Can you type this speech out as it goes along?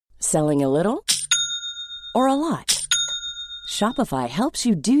Selling a little or a lot? Shopify helps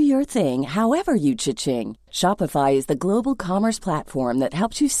you do your thing however you cha-ching. Shopify is the global commerce platform that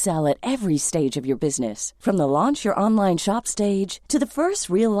helps you sell at every stage of your business. From the launch your online shop stage to the first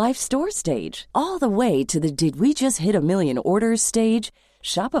real-life store stage, all the way to the did we just hit a million orders stage.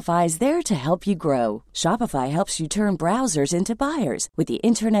 Shopify is there to help you grow. Shopify helps you turn browsers into buyers with the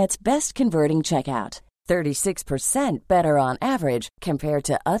internet's best converting checkout. 36% better on average compared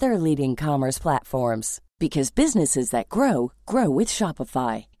to other leading commerce platforms. Because businesses that grow, grow with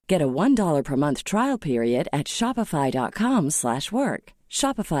Shopify. Get a $1 per month trial period at shopify.com/work.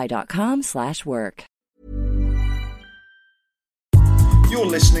 Shopify.com/work. You're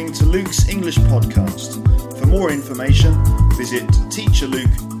listening to Luke's English Podcast. For more information, visit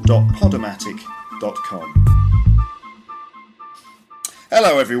teacherluke.podomatic.com.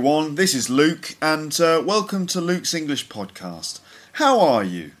 Hello everyone, this is Luke and welcome to Luke's English Podcast. How are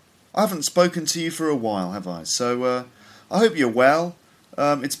you? I haven't spoken to you for a while, have I? So I hope you're well.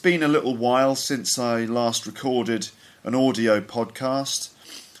 It's been a little while since I last recorded an audio podcast.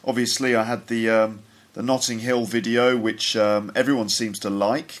 Obviously I had the Notting Hill video, which everyone seems to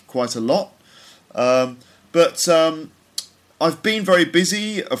like quite a lot. But I've been very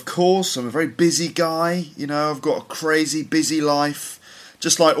busy, of course. I'm a very busy guy. You know, I've got a crazy busy life,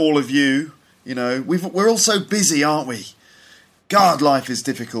 just like all of you. You know, we're all so busy, aren't we? God, life is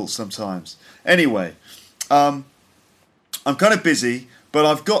difficult sometimes. Anyway, I'm kind of busy, but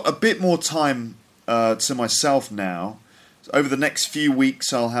I've got a bit more time to myself now. Over the next few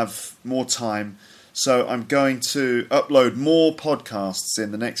weeks, I'll have more time. So I'm going to upload more podcasts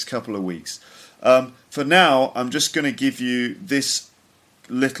in the next couple of weeks. For now, I'm just going to give you this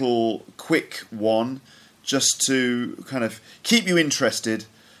little quick one just to kind of keep you interested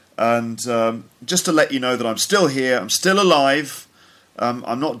and just to let you know that I'm still here, I'm still alive,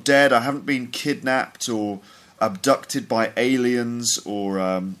 I'm not dead, I haven't been kidnapped or abducted by aliens or,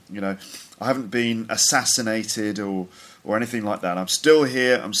 I haven't been assassinated or anything like that. I'm still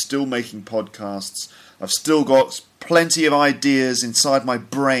here, I'm still making podcasts, I've still got plenty of ideas inside my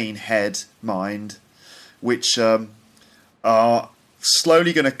mind, which are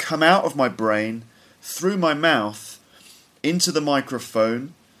slowly going to come out of my brain, through my mouth, into the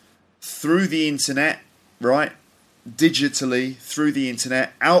microphone, through the internet, right? Digitally, through the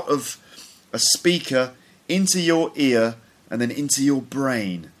internet, out of a speaker, into your ear, and then into your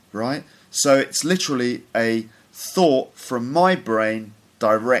brain, right? So it's literally a thought from my brain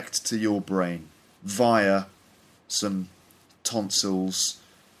direct to your brain via some tonsils,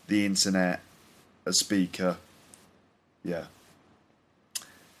 the internet, a speaker. Yeah.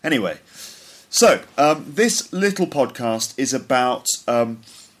 Anyway, so this little podcast is about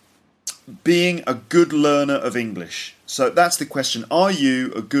being a good learner of English. So that's the question. Are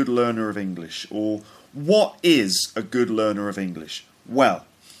you a good learner of English? Or what is a good learner of English? Well,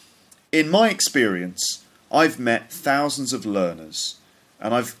 in my experience, I've met thousands of learners.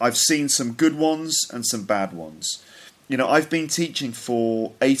 And I've seen some good ones and some bad ones. You know, I've been teaching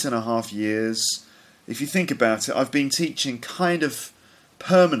for 8.5 years. If you think about it, I've been teaching kind of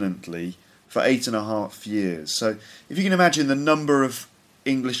permanently for 8.5 years. So if you can imagine the number of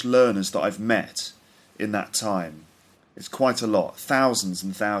English learners that I've met in that time, it's quite a lot. Thousands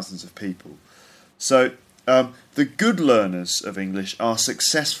and thousands of people. So the good learners of English are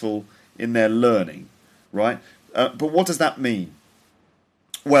successful in their learning, right? But what does that mean?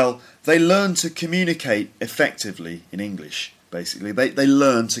 Well, they learn to communicate effectively in English, basically. They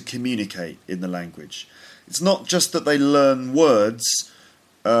learn to communicate in the language. It's not just that they learn words,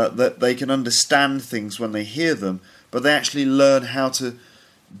 that they can understand things when they hear them, but they actually learn how to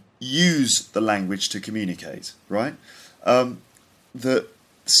use the language to communicate, right?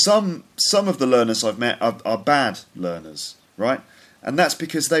 Some of the learners I've met are bad learners, right? And that's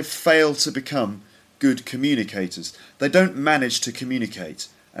because they've failed to become good communicators. They don't manage to communicate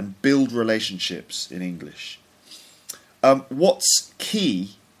and build relationships in English. What's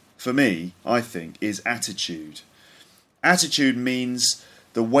key for me, I think, is attitude. Attitude means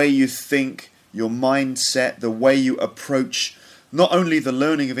the way you think, your mindset, the way you approach not only the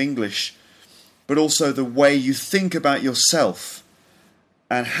learning of English, but also the way you think about yourself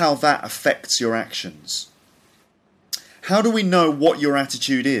and how that affects your actions. How do we know what your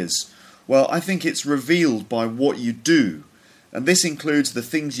attitude is? Well, I think it's revealed by what you do. And this includes the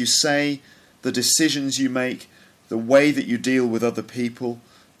things you say, the decisions you make, the way that you deal with other people,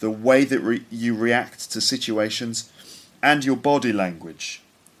 the way that you react to situations, and your body language.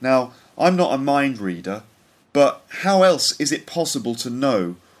 Now, I'm not a mind reader, but how else is it possible to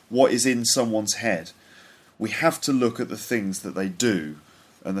know what is in someone's head? We have to look at the things that they do,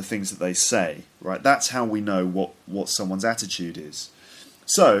 and the things that they say, right? That's how we know what someone's attitude is.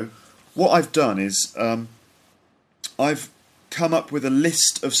 So, what I've done is I've come up with a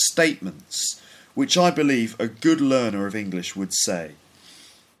list of statements which I believe a good learner of English would say.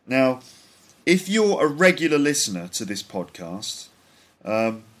 Now, if you're a regular listener to this podcast,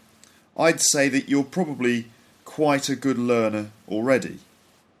 I'd say that you're probably quite a good learner already,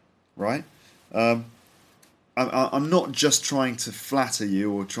 right? I'm not just trying to flatter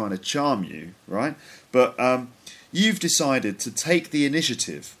you or trying to charm you, right? But you've decided to take the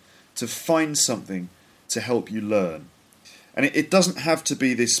initiative to find something to help you learn. And it doesn't have to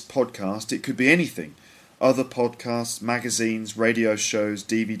be this podcast, it could be anything. Other podcasts, magazines, radio shows,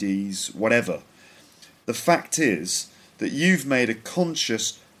 DVDs, whatever. The fact is that you've made a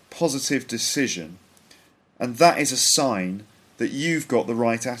conscious, positive decision, and that is a sign that you've got the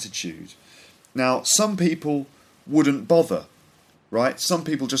right attitude. Now, some people wouldn't bother, right? Some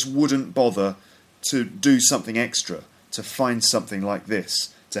people just wouldn't bother to do something extra, to find something like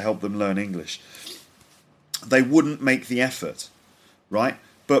this to help them learn English. They wouldn't make the effort, right?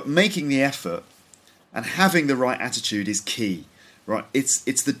 But making the effort and having the right attitude is key, right? It's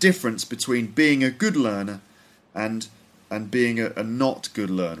the difference between being a good learner and being a not good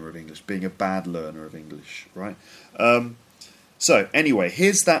learner of English, being a bad learner of English, right? So anyway,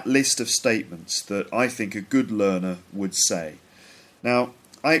 here's that list of statements that I think a good learner would say. Now,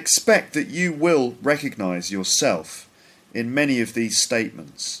 I expect that you will recognise yourself in many of these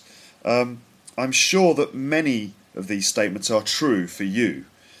statements. I'm sure that many of these statements are true for you,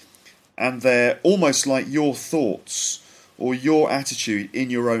 and they're almost like your thoughts or your attitude in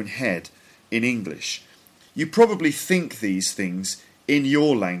your own head in English. You probably think these things in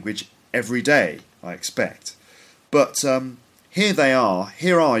your language every day, I expect. But here they are.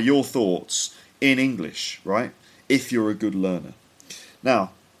 Here are your thoughts in English, right? If you're a good learner.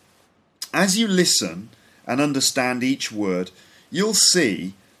 Now, as you listen and understand each word, you'll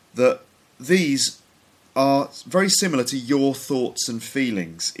see that these are very similar to your thoughts and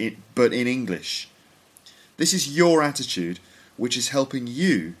feelings, but in English. This is your attitude, which is helping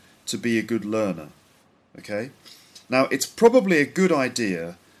you to be a good learner. Okay? Now, it's probably a good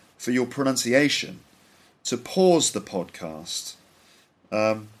idea for your pronunciation to pause the podcast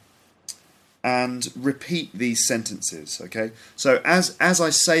and repeat these sentences. Okay? So as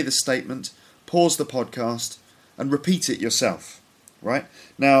I say the statement, pause the podcast and repeat it yourself. Right?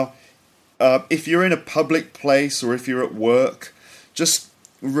 Now, if you're in a public place or if you're at work, just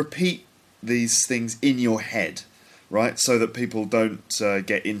repeat these things in your head, right? So that people don't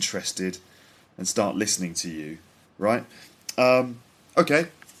get interested and start listening to you, right? Okay,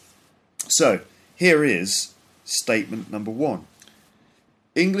 so here is statement number 1.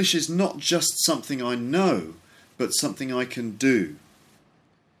 English is not just something I know, but something I can do.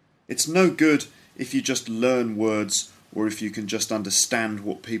 It's no good if you just learn words or if you can just understand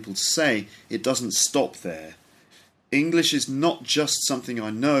what people say. It doesn't stop there. English is not just something I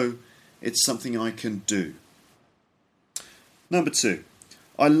know, it's something I can do. Number 2,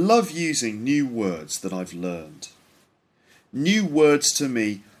 I love using new words that I've learned. New words to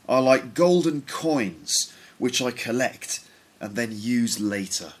me are like golden coins, which I collect and then use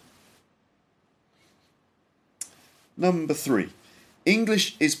later. Number 3,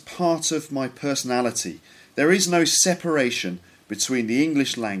 English is part of my personality. There is no separation between the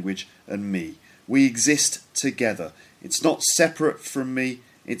English language and me. We exist together. It's not separate from me,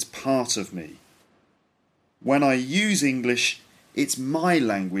 it's part of me. When I use English, it's my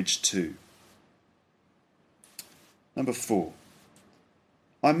language too. Number 4.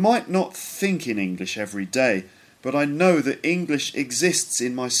 I might not think in English every day, but I know that English exists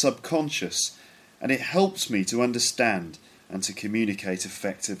in my subconscious and it helps me to understand and to communicate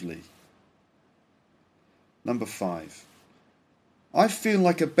effectively. Number 5. I feel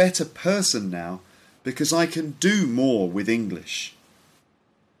like a better person now because I can do more with English.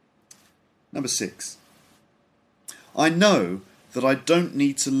 Number 6. I know that I don't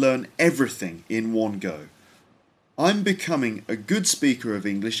need to learn everything in one go. I'm becoming a good speaker of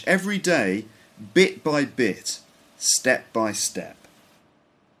English every day, bit by bit, step by step.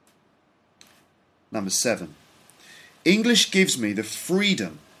 Number 7. English gives me the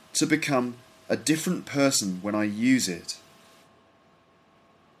freedom to become a different person when I use it.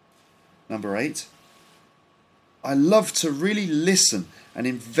 Number 8. I love to really listen and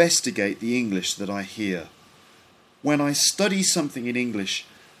investigate the English that I hear. When I study something in English,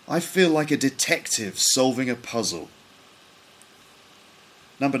 I feel like a detective solving a puzzle.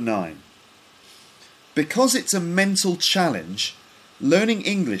 Number 9. Because it's a mental challenge, learning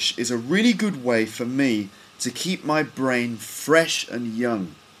English is a really good way for me to keep my brain fresh and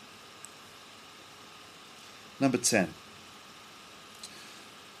young. Number 10.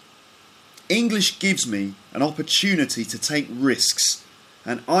 English gives me an opportunity to take risks,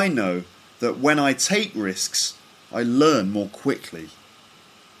 and I know that when I take risks, I learn more quickly.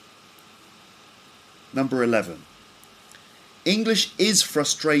 Number 11. English is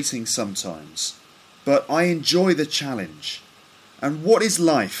frustrating sometimes, but I enjoy the challenge. And what is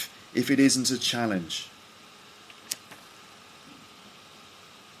life if it isn't a challenge?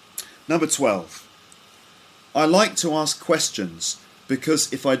 Number 12. I like to ask questions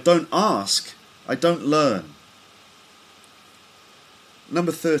because if I don't ask, I don't learn.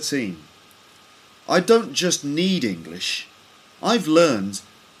 Number 13. I don't just need English. I've learned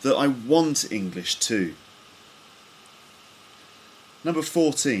that I want English too. Number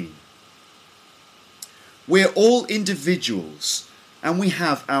 14. We're all individuals and we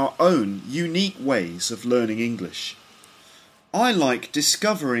have our own unique ways of learning English. I like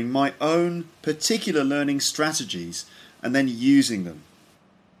discovering my own particular learning strategies and then using them.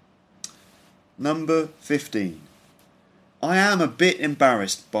 Number 15. I am a bit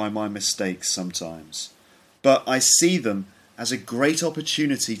embarrassed by my mistakes sometimes, but I see them as a great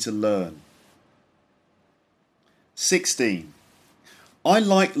opportunity to learn. 16. I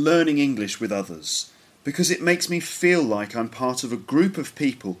like learning English with others because it makes me feel like I'm part of a group of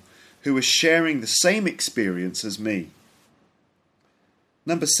people who are sharing the same experience as me.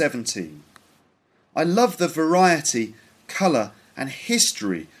 Number 17. I love the variety, colour and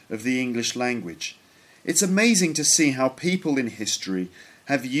history of the English language. It's amazing to see how people in history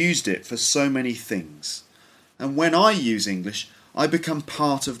have used it for so many things. And when I use English, I become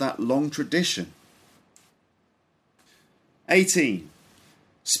part of that long tradition. 18.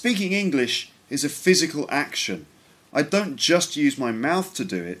 Speaking English is a physical action. I don't just use my mouth to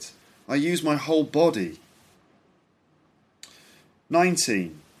do it, I use my whole body.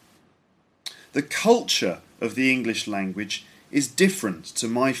 19. The culture of the English language is different to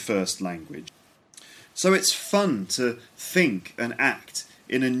my first language. So it's fun to think and act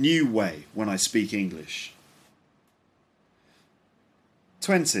in a new way when I speak English.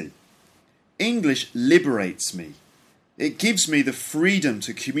 20. English liberates me. It gives me the freedom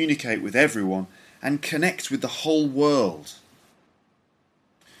to communicate with everyone and connect with the whole world.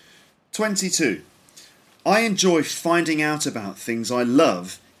 22. I enjoy finding out about things I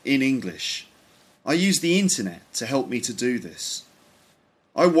love in English. I use the internet to help me to do this.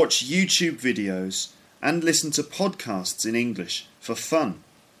 I watch YouTube videos and listen to podcasts in English for fun.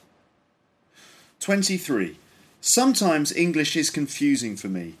 23. Sometimes English is confusing for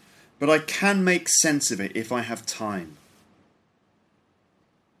me, but I can make sense of it if I have time.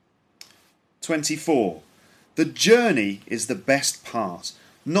 24. The journey is the best part,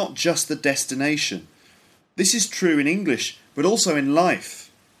 not just the destination. This is true in English, but also in life.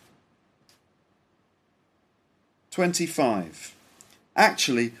 25.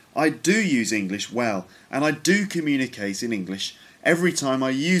 Actually, I do use English well, and I do communicate in English every time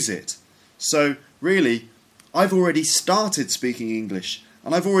I use it. So, really, I've already started speaking English,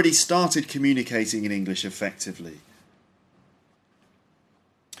 and I've already started communicating in English effectively.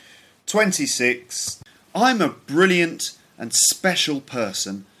 26. I'm a brilliant and special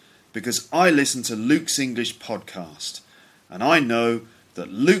person because I listen to Luke's English podcast, and I know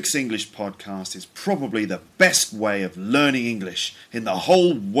that Luke's English podcast is probably the best way of learning English in the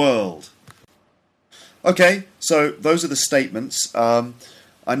whole world. Okay, so those are the statements. And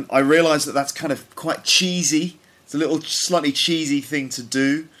I realise that that's kind of quite cheesy. It's a little slightly cheesy thing to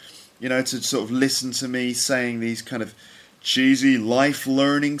do, you know, to sort of listen to me saying these kind of cheesy life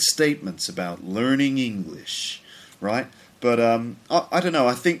learning statements about learning English, right? But I don't know.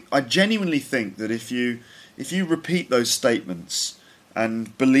 I genuinely think that if you repeat those statements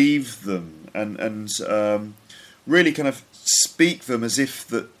and believe them and really kind of speak them as if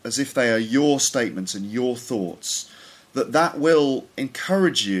they are your statements and your thoughts, that will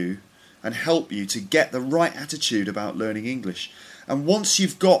encourage you and help you to get the right attitude about learning English. And once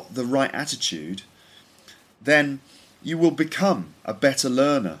you've got the right attitude, then you will become a better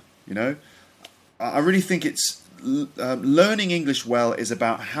learner. You know, I really think it's learning English well is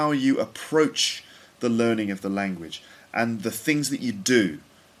about how you approach the learning of the language and the things that you do,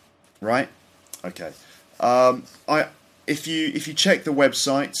 right? Okay. If you check the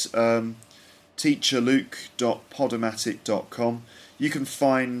website, teacherluke.podomatic.com, you can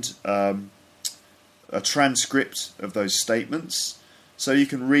find a transcript of those statements, so you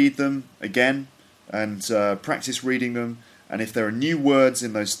can read them again and practice reading them. And if there are new words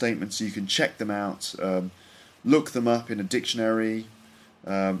in those statements, you can check them out, look them up in a dictionary,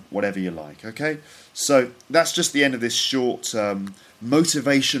 whatever you like. Okay, so that's just the end of this short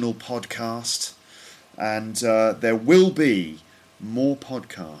motivational podcast. And there will be more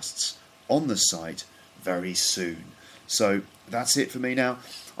podcasts on the site very soon. So that's it for me now.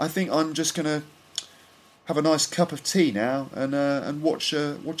 I think I'm just going to have a nice cup of tea now and watch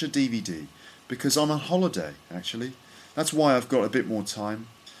a DVD, because I'm on holiday, actually. That's why I've got a bit more time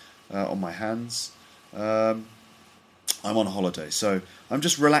on my hands. I'm on holiday, so I'm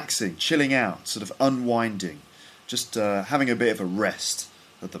just relaxing, chilling out, sort of unwinding, just having a bit of a rest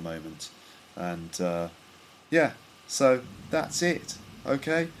at the moment. And yeah, so that's it.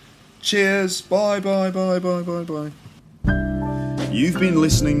 Okay, cheers, bye. You've been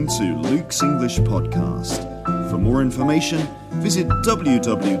listening to Luke's English Podcast. For more information, visit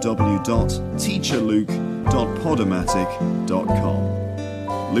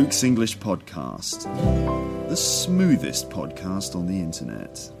www.teacherluke.podomatic.com. Luke's English Podcast, the smoothest podcast on the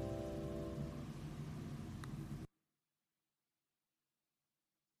internet.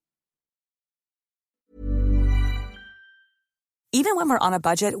 Even when we're on a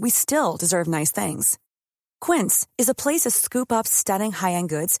budget, we still deserve nice things. Quince is a place to scoop up stunning high-end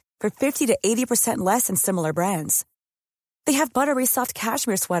goods for 50 to 80% less than similar brands. They have buttery soft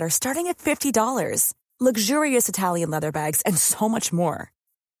cashmere sweaters starting at $50, luxurious Italian leather bags, and so much more.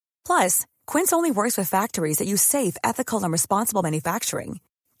 Plus, Quince only works with factories that use safe, ethical, and responsible manufacturing.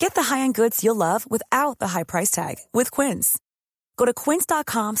 Get the high-end goods you'll love without the high price tag with Quince. Go to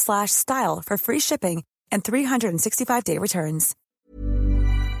quince.com/style for free shipping and 365-day returns.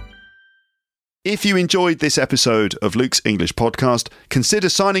 If you enjoyed this episode of Luke's English Podcast, consider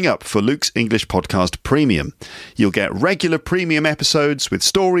signing up for Luke's English Podcast Premium. You'll get regular premium episodes with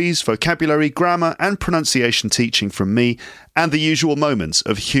stories, vocabulary, grammar and pronunciation teaching from me, and the usual moments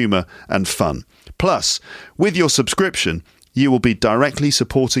of humour and fun. Plus, with your subscription, you will be directly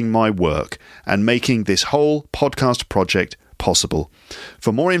supporting my work and making this whole podcast project possible.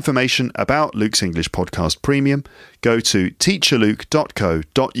 For more information about Luke's English Podcast Premium, go to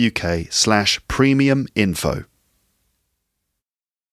teacherluke.co.uk/premium info.